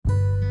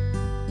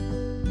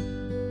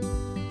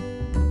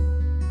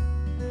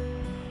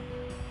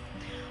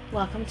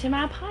Welcome to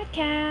my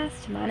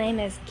podcast. My name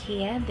is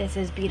Kia. This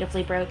is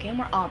Beautifully Broken.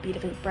 We're all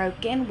beautifully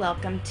broken.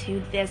 Welcome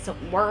to this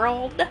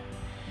world.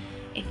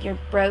 If you're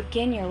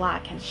broken, your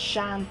light can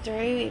shine through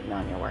even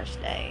on your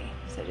worst day.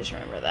 So just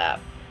remember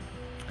that.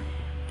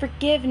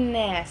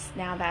 Forgiveness.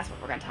 Now that's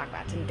what we're going to talk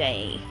about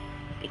today,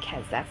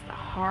 because that's the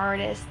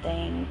hardest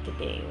thing to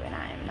do, and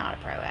I am not a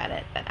pro at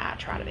it, but I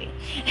try to be.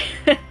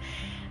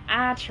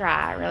 I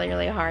try really,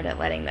 really hard at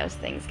letting those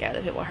things go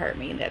that people hurt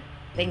me, that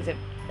things have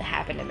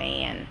happened to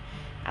me, and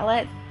I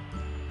let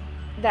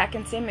that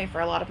consume me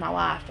for a lot of my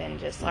life, and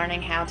just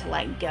learning how to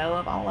let go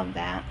of all of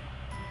that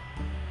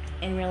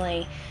and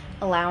really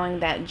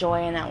allowing that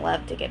joy and that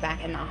love to get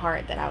back in my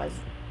heart that I was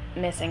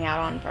missing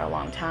out on for a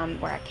long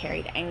time, where I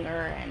carried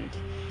anger and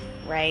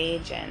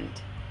rage and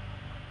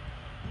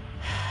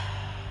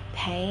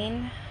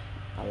pain,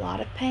 a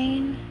lot of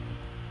pain.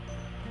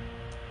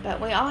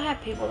 But we all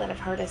have people that have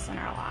hurt us in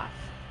our life,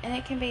 and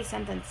it can be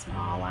something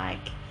small,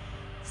 like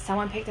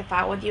someone picked a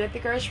fight with you at the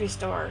grocery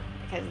store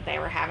because they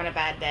were having a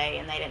bad day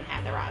and they didn't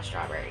have the right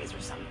strawberries or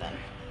something.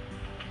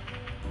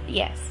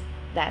 Yes,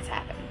 that's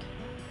happened.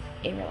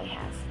 It really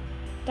has.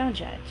 Don't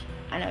judge.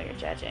 I know you're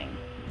judging.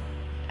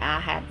 I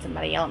had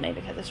somebody yell at me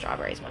because of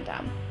strawberries one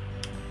time.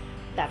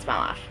 That's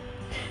my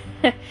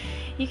life.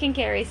 You can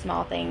carry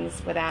small things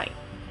without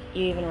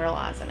you even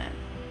realizing it.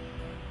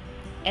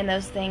 And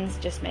those things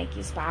just make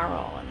you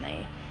spiral, and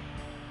they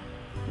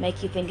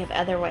make you think of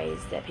other ways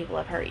that people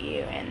have hurt you,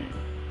 and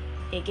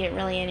you get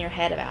really in your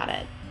head about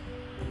it.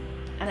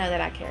 I know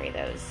that I carry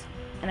those.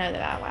 I know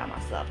that I allow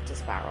myself to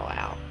spiral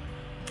out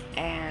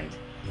and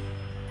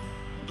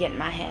get in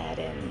my head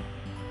and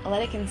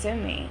let it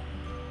consume me.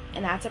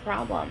 And that's a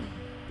problem.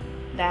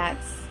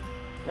 That's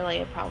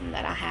really a problem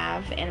that I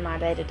have in my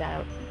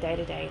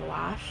day-to-day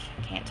life.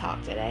 I can't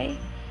talk today.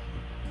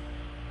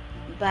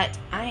 But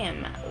I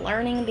am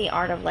learning the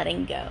art of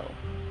letting go.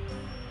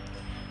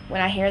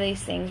 When I hear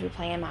these things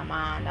replay in my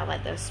mind, I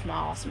let those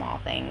small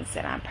things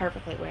that I'm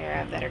perfectly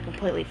aware of that are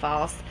completely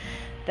false,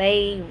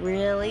 they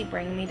really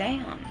bring me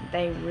down.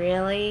 They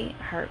really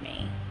hurt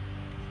me.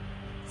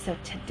 So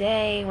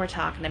today we're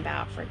talking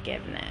about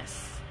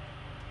forgiveness.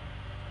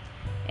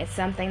 It's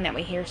something that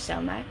we hear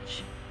so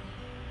much.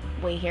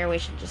 We hear we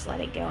should just let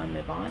it go and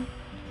move on.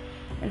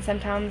 And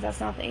sometimes that's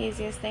not the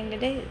easiest thing to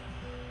do.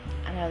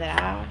 I know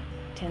that I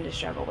tend to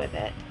struggle with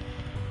it.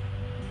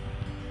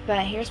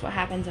 But here's what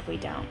happens if we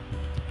don't.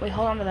 We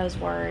hold on to those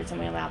words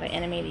and we allow the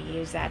enemy to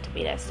use that to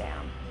beat us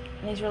down.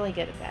 And he's really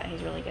good at that.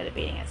 He's really good at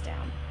beating us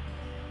down.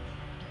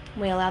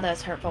 We allow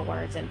those hurtful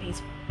words and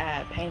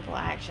painful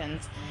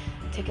actions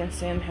to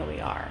consume who we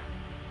are.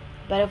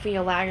 But if you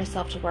allow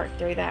yourself to work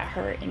through that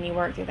hurt and you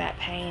work through that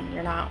pain,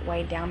 you're not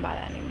weighed down by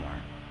that anymore.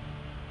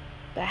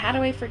 But how do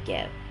we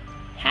forgive?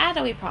 How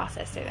do we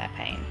process through that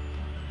pain?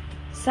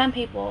 Some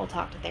people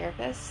talk to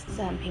therapists.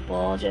 Some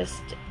people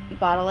just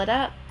bottle it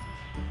up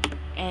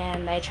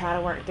and they try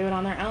to work through it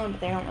on their own, but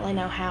they don't really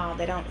know how.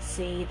 They don't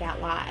see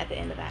that light at the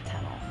end of that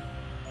tunnel.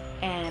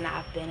 And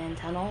I've been in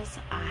tunnels.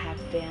 I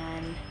have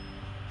been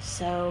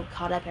so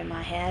caught up in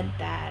my head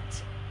that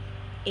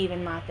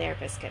even my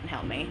therapist couldn't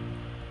help me.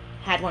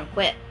 Had one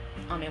quit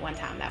on me one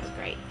time. That was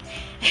great.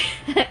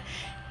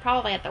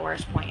 Probably at the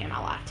worst point in my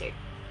life too.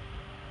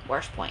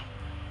 Worst point.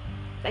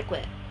 They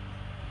quit.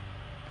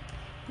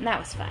 And that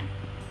was fun.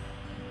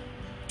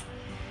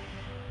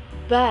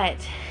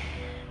 But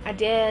I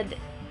did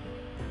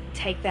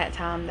take that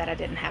time that I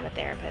didn't have a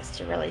therapist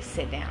to really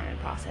sit down and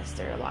process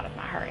through a lot of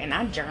my hurt. And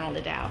I journaled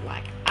it out.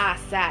 Like, I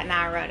sat and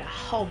I wrote a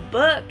whole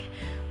book.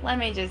 Let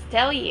me just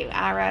tell you,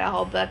 I wrote a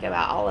whole book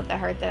about all of the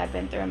hurt that I've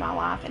been through in my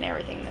life and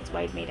everything that's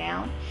weighed me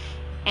down.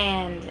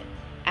 And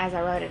as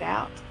I wrote it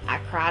out, I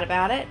cried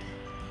about it.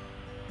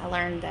 I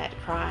learned that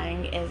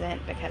crying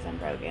isn't because I'm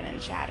broken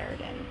and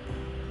shattered and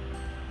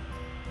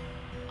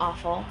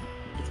awful.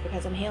 It's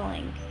because I'm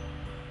healing.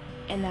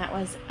 And that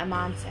was a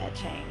mindset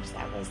change.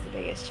 That was the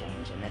biggest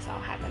change. And this all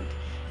happened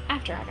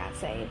after I got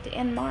saved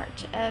in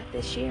March of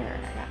this year.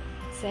 I got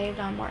saved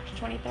on March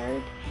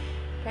 23rd.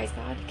 Praise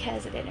God,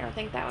 because I didn't ever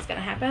think that was going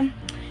to happen.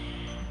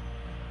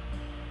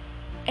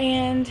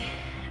 And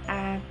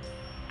I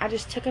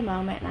just took a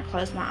moment and I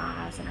closed my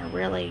eyes and I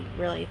really,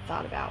 really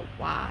thought about,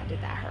 why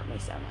did that hurt me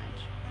so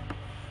much?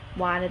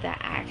 Why did that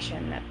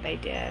action that they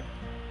did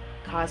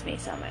cause me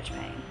so much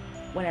pain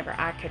whenever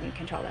I couldn't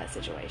control that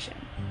situation?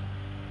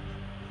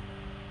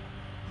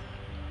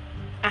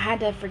 I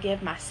had to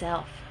forgive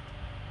myself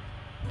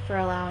for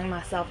allowing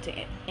myself to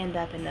end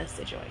up in those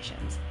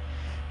situations.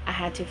 I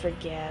had to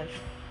forgive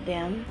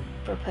them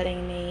for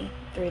putting me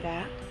through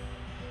that.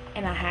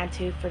 And I had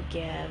to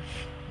forgive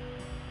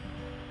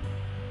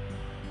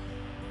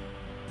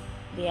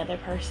the other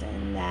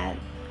person that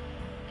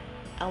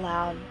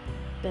allowed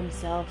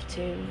themselves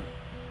to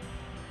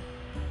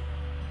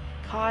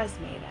cause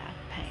me that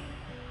pain.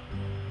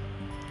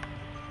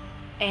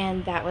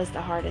 And that was the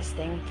hardest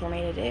thing for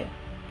me to do.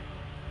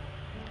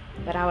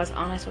 But I was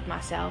honest with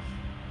myself,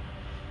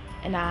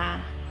 and I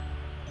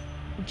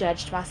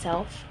judged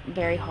myself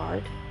very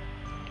hard.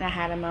 And I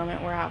had a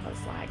moment where I was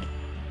like,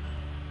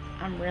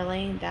 I'm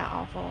really that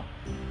awful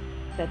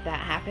that that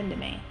happened to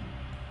me.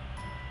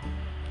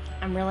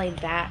 I'm really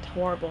that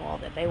horrible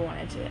that they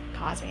wanted to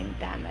cause me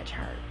that much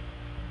hurt.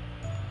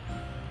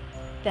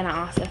 Then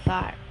I also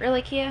thought,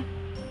 really, Kia?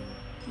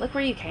 Look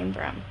where you came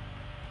from.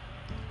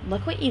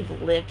 Look what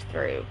you've lived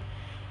through.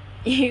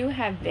 You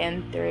have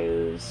been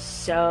through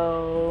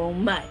so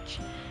much.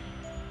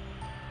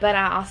 But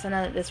I also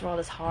know that this world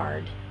is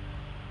hard.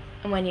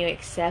 And when you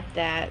accept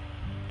that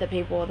the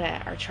people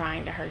that are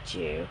trying to hurt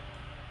you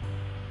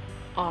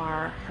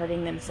are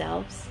hurting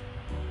themselves,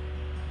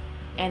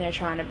 and they're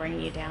trying to bring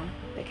you down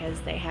because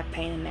they have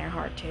pain in their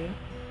heart too,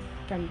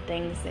 from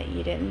things that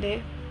you didn't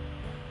do,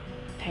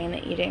 pain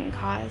that you didn't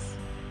cause,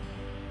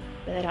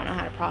 but they don't know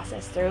how to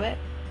process through it.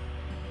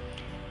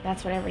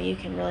 That's whenever you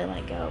can really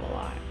let go of a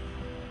lot.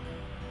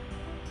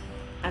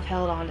 I've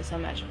held on to so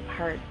much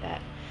hurt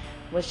that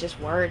was just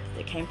words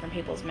that came from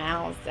people's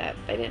mouths that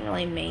they didn't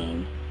really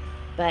mean,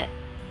 but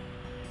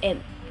it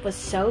was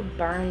so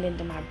burned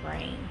into my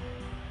brain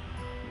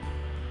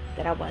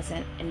that I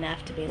wasn't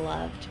enough to be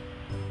loved,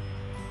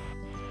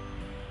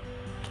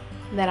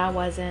 that I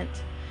wasn't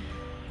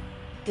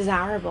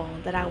desirable,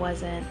 that I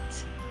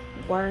wasn't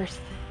worth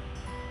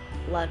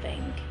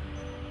loving,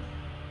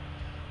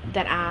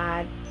 that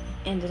I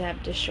ended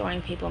up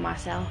destroying people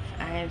myself.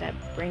 I ended up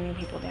bringing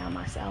people down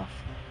myself.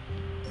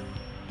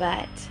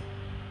 But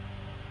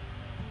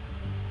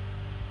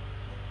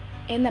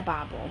in the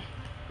Bible,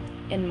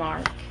 in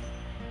Mark,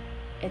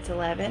 it's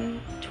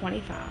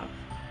 11:25,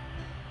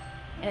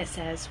 and it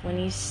says, when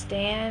you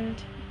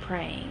stand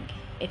praying,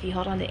 if you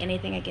hold on to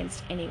anything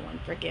against anyone,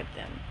 forgive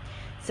them,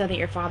 so that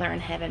your Father in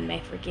heaven may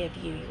forgive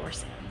you your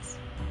sins.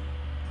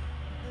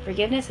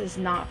 Forgiveness is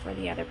not for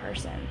the other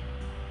person.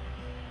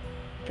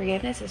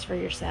 Forgiveness is for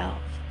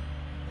yourself.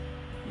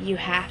 You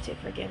have to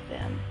forgive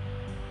them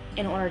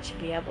in order to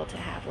be able to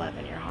have love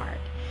in your heart,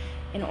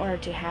 in order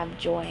to have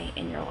joy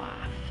in your life,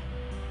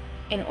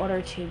 in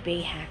order to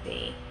be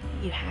happy.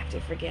 You have to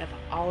forgive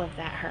all of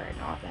that hurt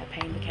and all of that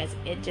pain, because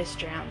it just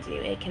drowns you.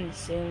 It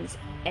consumes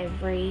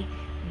every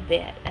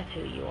bit of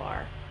who you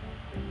are.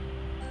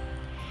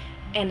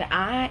 And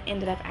I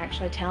ended up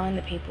actually telling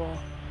the people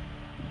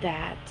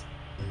that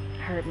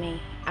hurt me,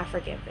 I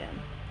forgive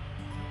them.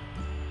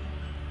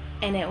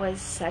 And it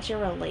was such a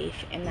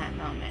relief in that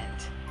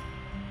moment,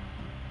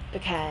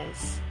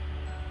 because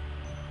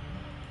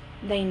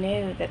they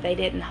knew that they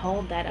didn't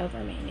hold that over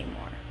me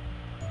anymore.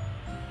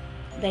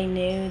 They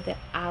knew that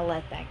I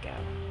let that go.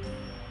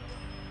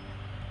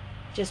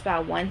 Just by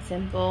one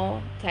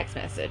simple text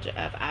message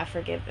of I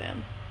forgive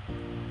them.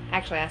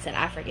 Actually, I said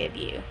I forgive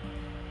you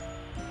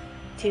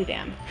to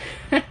them.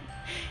 It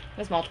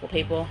was multiple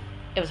people.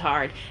 It was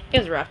hard. It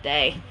was a rough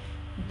day,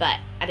 but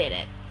I did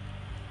it.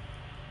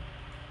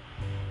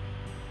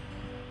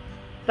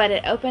 But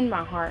it opened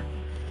my heart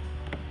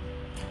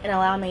and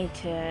allowed me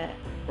to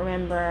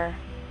remember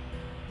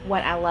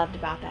what I loved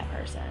about that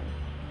person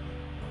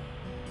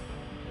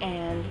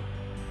and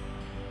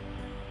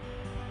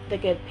the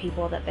good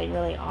people that they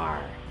really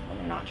are when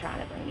they're not trying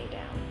to bring you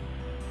down.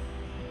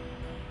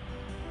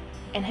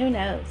 And who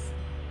knows,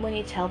 when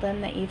you tell them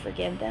that you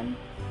forgive them,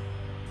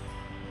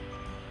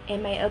 it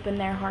may open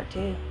their heart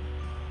too.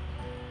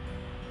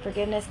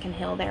 Forgiveness can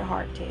heal their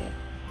heart too.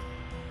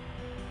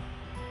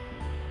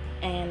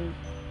 And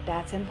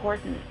that's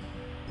important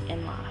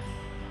in life.